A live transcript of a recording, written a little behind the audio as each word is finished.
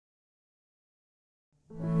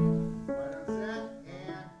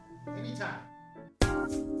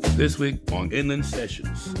This week on Inland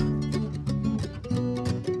Sessions.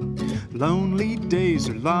 Lonely days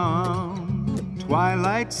are long,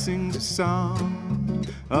 twilight sings a song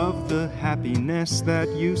of the happiness that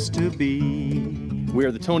used to be. We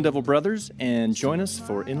are the Tonedevil brothers, and join us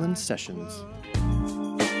for Inland Sessions.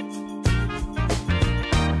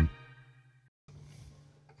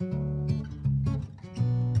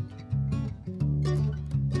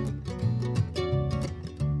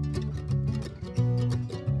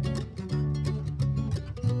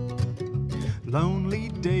 Lonely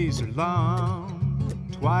days are long,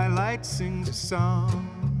 twilight sings a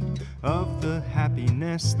song of the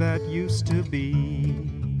happiness that used to be.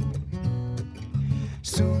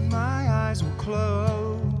 Soon my eyes will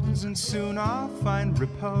close, and soon I'll find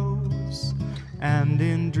repose, and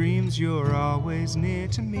in dreams you're always near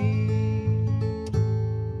to me.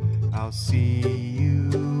 I'll see you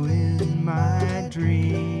in my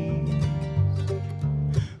dreams,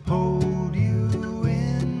 hold you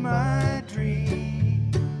in my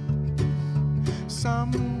dreams.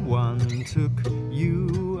 Someone took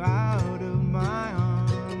you out of my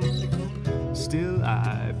arms, still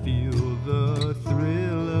I feel the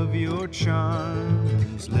thrill of your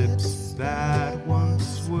charms. Lips that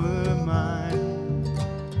once were mine,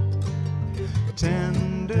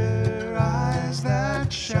 tender eyes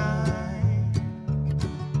that shine,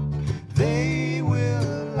 they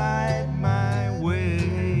will light my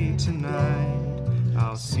way tonight.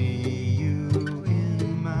 I'll see you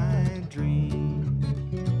in my dreams.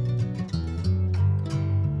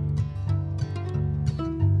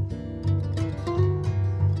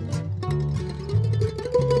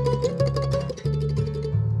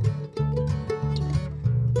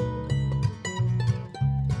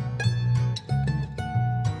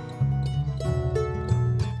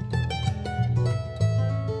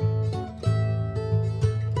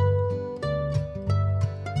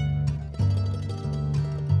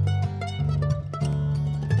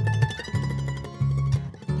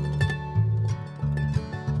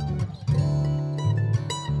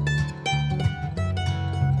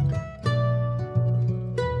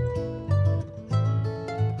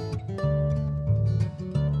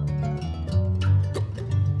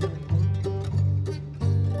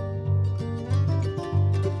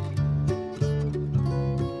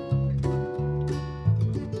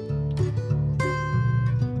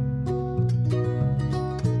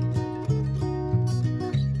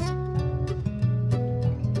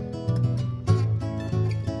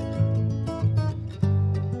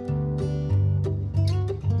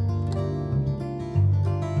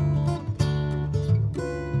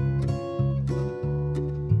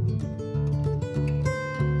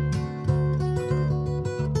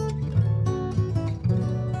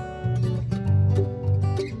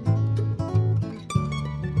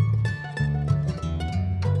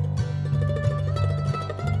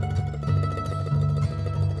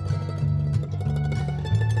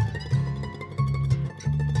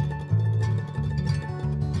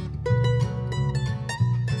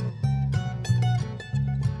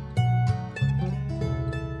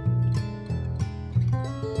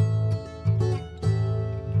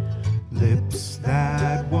 Lips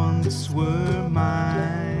that once were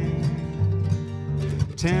mine,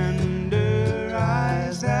 tender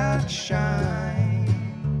eyes that shine,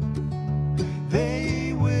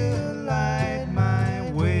 they will light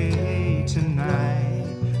my way tonight.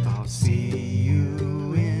 I'll see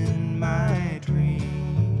you in my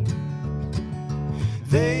dreams,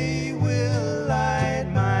 they will light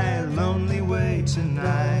my lonely way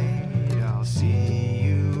tonight. I'll see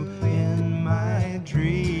you in my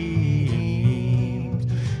dreams.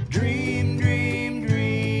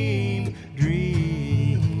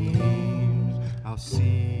 I'll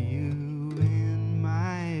see you in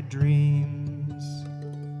my dreams.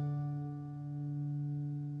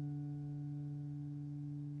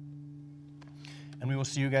 And we will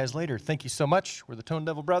see you guys later. Thank you so much. We're the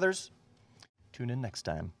Tonedevil brothers. Tune in next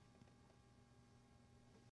time.